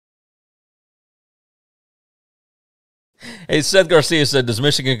Hey, Seth Garcia said, does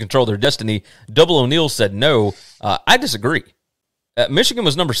Michigan control their destiny? Double O'Neill said no. I disagree. Michigan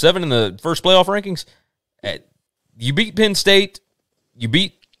was number 7 in the first playoff rankings. You beat Penn State. You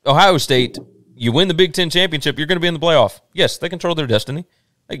beat Ohio State. You win the Big Ten championship. You're going to be in the playoff. Yes, they control their destiny.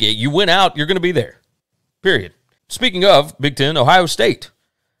 Like, you win out, you're going to be there. Period. Speaking of Big Ten, Ohio State,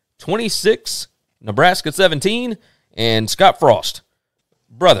 26, Nebraska 17, and Scott Frost.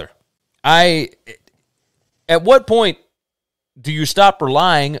 Brother, at what point do you stop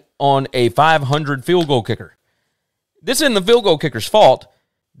relying on a 500 field goal kicker? This isn't the field goal kicker's fault.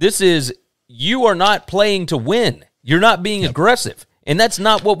 This is, you are not playing to win. You're not being aggressive. And that's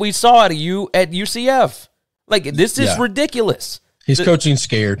not what we saw out of you at UCF. Like, this is ridiculous. He's coaching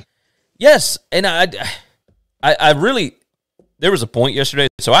scared. Yes, and I really, there was a point yesterday.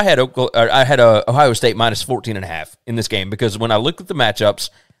 So I had Ohio State minus 14.5 in this game because when I looked at the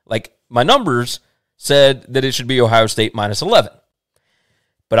matchups, like, my numbers said that it should be Ohio State minus 11.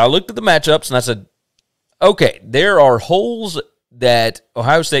 But I looked at the matchups and I said, okay, there are holes that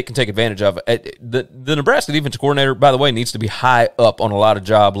Ohio State can take advantage of. The Nebraska defensive coordinator, by the way, needs to be high up on a lot of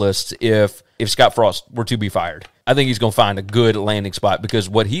job lists if Scott Frost were to be fired. I think he's going to find a good landing spot because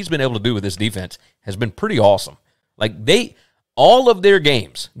what he's been able to do with this defense has been pretty awesome. Like, all of their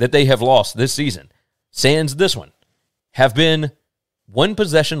games that they have lost this season, sans this one, have been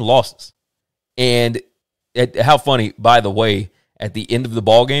one-possession losses. And how funny, by the way, at the end of the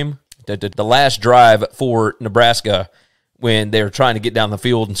ball game, the last drive for Nebraska, when they're trying to get down the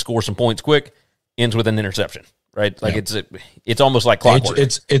field and score some points quick, ends with an interception, right? Like, it's almost like clockwork.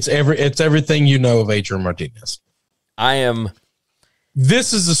 It's everything you know of Adrian Martinez.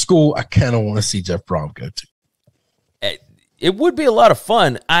 This is a school I kind of want to see Jeff Brom go to. It would be a lot of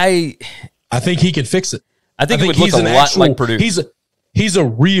fun. I think he could fix it. I think it would look a lot like Purdue. He's a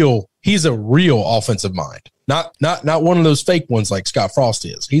real offensive mind. Not one of those fake ones like Scott Frost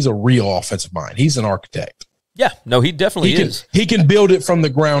is. He's a real offensive mind. He's an architect. Yeah, no, he definitely is. He can build it from the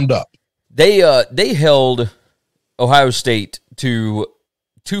ground up. They held Ohio State to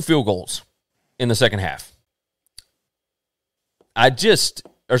 2 field goals in the second half. 3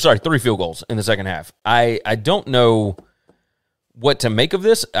 field goals in the second half. I don't know what to make of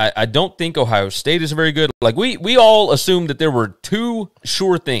this. I don't think Ohio State is very good. Like, we all assumed that there were 2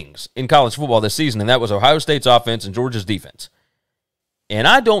 sure things in college football this season, and that was Ohio State's offense and Georgia's defense. And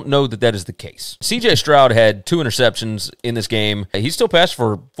I don't know that that is the case. C.J. Stroud had 2 interceptions in this game. He still passed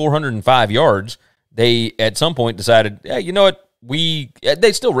for 405 yards. They, at some point, decided, you know what?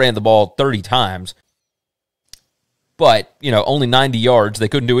 They still ran the ball 30 times. But, only 90 yards. They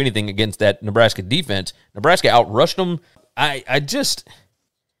couldn't do anything against that Nebraska defense. Nebraska outrushed them.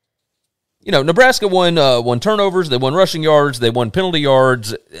 Nebraska won turnovers. They won rushing yards. They won penalty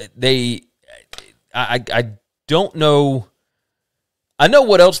yards. I don't know. I know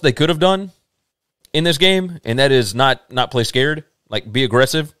what else they could have done in this game, and that is not play scared. Like, be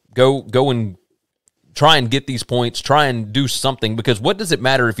aggressive. Go and try and get these points. Try and do something, because what does it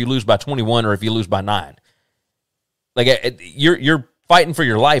matter if you lose by 21 or if you lose by 9? Like, you're fighting for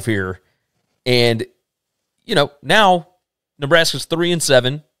your life here, and now Nebraska's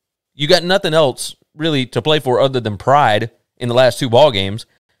 3-7. You got nothing else really to play for other than pride in the last 2 ball games.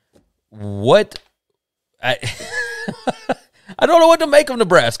 I don't know what to make of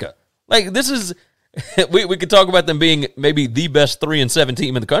Nebraska. Like, this is we could talk about them being maybe the best 3-7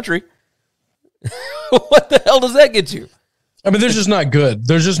 team in the country. What the hell does that get you? I mean, they're just not good.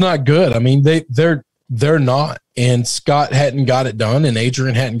 They're just not good. I mean, they're not. And Scott hadn't got it done, and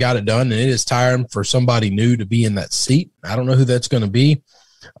Adrian hadn't got it done, and it is tiring for somebody new to be in that seat. I don't know who that's going to be,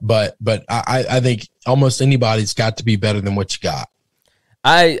 but I think almost anybody's got to be better than what you got.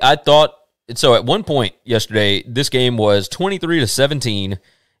 I thought so. At one point yesterday, this game was 23-17,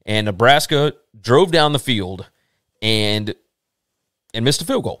 and Nebraska drove down the field and missed a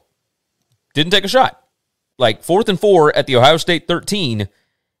field goal. Didn't take a shot. Like 4th and 4 at the Ohio State 13,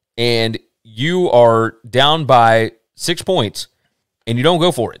 and you are down by 6 points, and you don't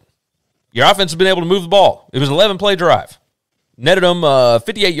go for it. Your offense has been able to move the ball. It was an 11-play drive. Netted them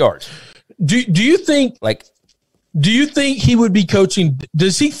 58 yards. Do you think he would be coaching?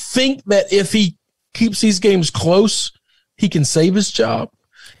 Does he think that if he keeps these games close, he can save his job?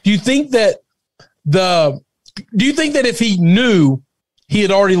 Do you think that if he knew he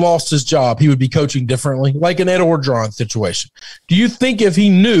had already lost his job, he would be coaching differently, like an Ed Orgeron situation? Do you think if he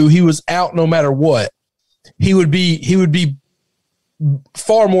knew he was out no matter what, he would be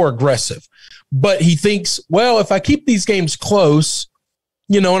far more aggressive? But he thinks, well, if I keep these games close,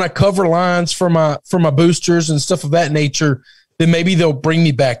 and I cover lines for my boosters and stuff of that nature, then maybe they'll bring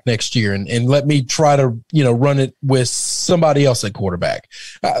me back next year and let me try to, run it with somebody else at quarterback.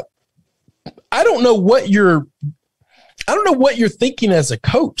 I don't know what you're thinking as a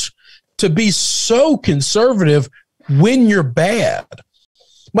coach to be so conservative when you're bad.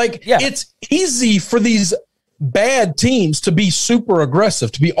 It's easy for these bad teams to be super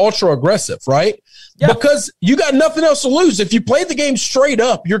aggressive, to be ultra aggressive, right? Yeah. Because you got nothing else to lose. If you play the game straight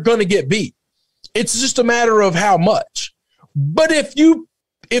up, you're going to get beat. It's just a matter of how much. But if you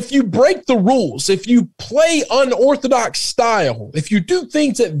break the rules, if you play unorthodox style, if you do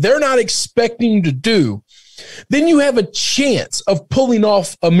things that they're not expecting you to do, then you have a chance of pulling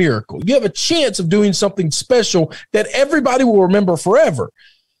off a miracle. You have a chance of doing something special that everybody will remember forever.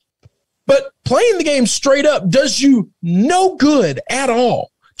 But playing the game straight up does you no good at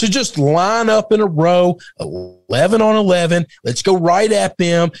all. To just line up in a row, 11 on 11. Let's go right at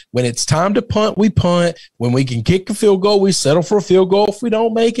them. When it's time to punt, we punt. When we can kick a field goal, we settle for a field goal. If we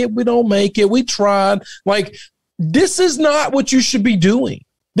don't make it, we don't make it. We tried. This is not what you should be doing.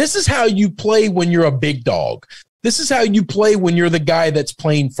 This is how you play when you're a big dog. This is how you play when you're the guy that's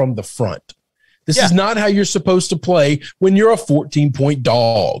playing from the front. This is not how you're supposed to play when you're a 14-point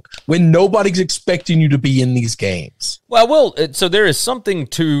dog, when nobody's expecting you to be in these games. Well, so there is something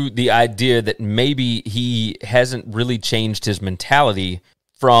to the idea that maybe he hasn't really changed his mentality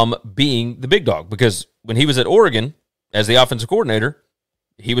from being the big dog, because when he was at Oregon as the offensive coordinator,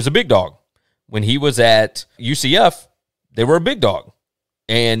 he was a big dog. When he was at UCF, they were a big dog.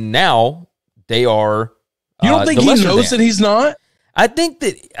 And now they are You don't think he knows that he's not? I think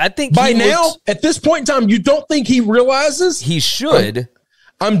by now, at this point in time, you don't think he realizes he should.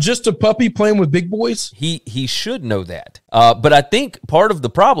 I'm just a puppy playing with big boys. He should know that. But I think part of the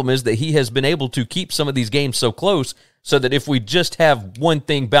problem is that he has been able to keep some of these games so close so that if we just have one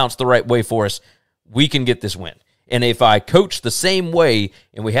thing bounce the right way for us, we can get this win. And if I coach the same way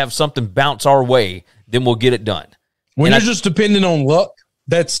and we have something bounce our way, then we'll get it done. When you're just depending on luck,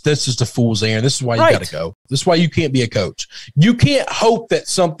 that's just a fool's errand. This is why you got to go. This is why you can't be a coach. You can't hope that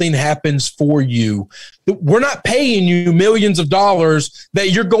something happens for you. We're not paying you millions of dollars that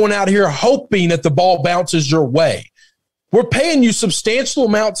you're going out here hoping that the ball bounces your way. We're paying you substantial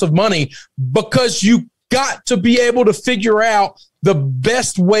amounts of money because you got to be able to figure out the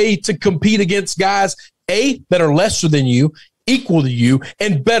best way to compete against guys, that are lesser than you, equal to you,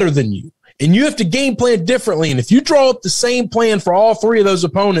 and better than you. And you have to game plan differently. And if you draw up the same plan for all three of those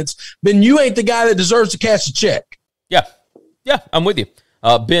opponents, then you ain't the guy that deserves to cash a check. Yeah, I'm with you.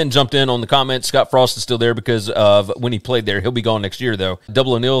 Ben jumped in on the comments. Scott Frost is still there because of when he played there. He'll be gone next year, though.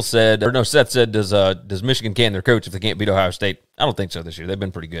 Seth said, does Michigan can their coach if they can't beat Ohio State? I don't think so this year. They've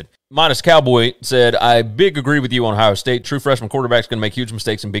been pretty good. Modest Cowboy said, I big agree with you on Ohio State. True freshman quarterback's going to make huge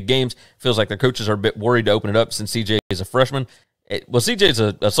mistakes in big games. Feels like their coaches are a bit worried to open it up since CJ is a freshman. CJ's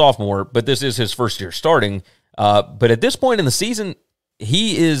a sophomore, but this is his first year starting. But at this point in the season,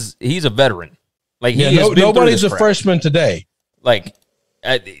 he's a veteran. Nobody's a freshman today.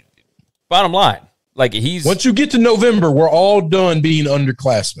 Bottom line, once you get to November, we're all done being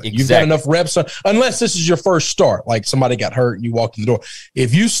underclassmen. Exactly. You've got enough reps, unless this is your first start, like somebody got hurt and you walked in the door.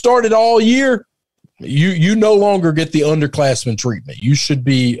 If you started all year, you no longer get the underclassman treatment. You should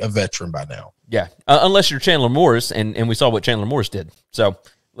be a veteran by now. Yeah, unless you're Chandler Morris, and we saw what Chandler Morris did. So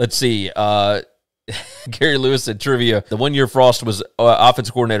let's see. Gary Lewis said trivia. The 1 year Frost was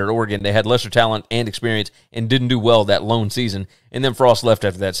offensive coordinator at Oregon. They had lesser talent and experience and didn't do well that lone season. And then Frost left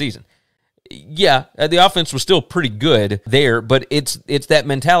after that season. Yeah, the offense was still pretty good there, but it's that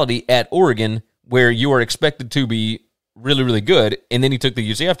mentality at Oregon where you are expected to be really, really good, and then he took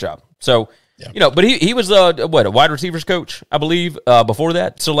the UCF job. So, but he was a wide receivers coach, I believe, before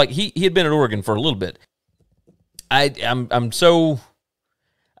that. So, he had been at Oregon for a little bit. I don't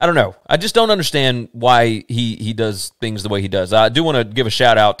know. I just don't understand why he does things the way he does. I do want to give a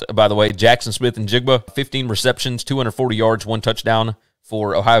shout out, by the way, Jackson Smith and Jigba, 15 receptions, 240 yards, 1 touchdown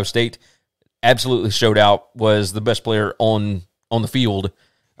for Ohio State. Absolutely showed out, was the best player on the field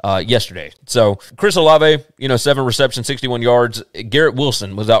yesterday. So Chris Olave, 7 receptions, 61 yards. Garrett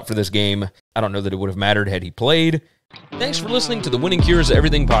Wilson was out for this game. I don't know that it would have mattered had he played. Thanks for listening to the Winning Cures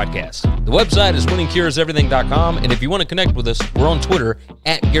Everything podcast. The website is winningcureseverything.com, and if you want to connect with us, we're on Twitter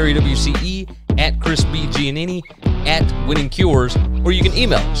at GaryWCE, at Chris B. Giannini, at Winning Cures, or you can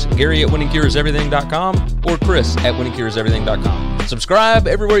email us, Gary at winningcureseverything.com or Chris at winningcureseverything.com. Subscribe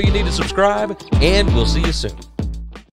everywhere you need to subscribe, and we'll see you soon.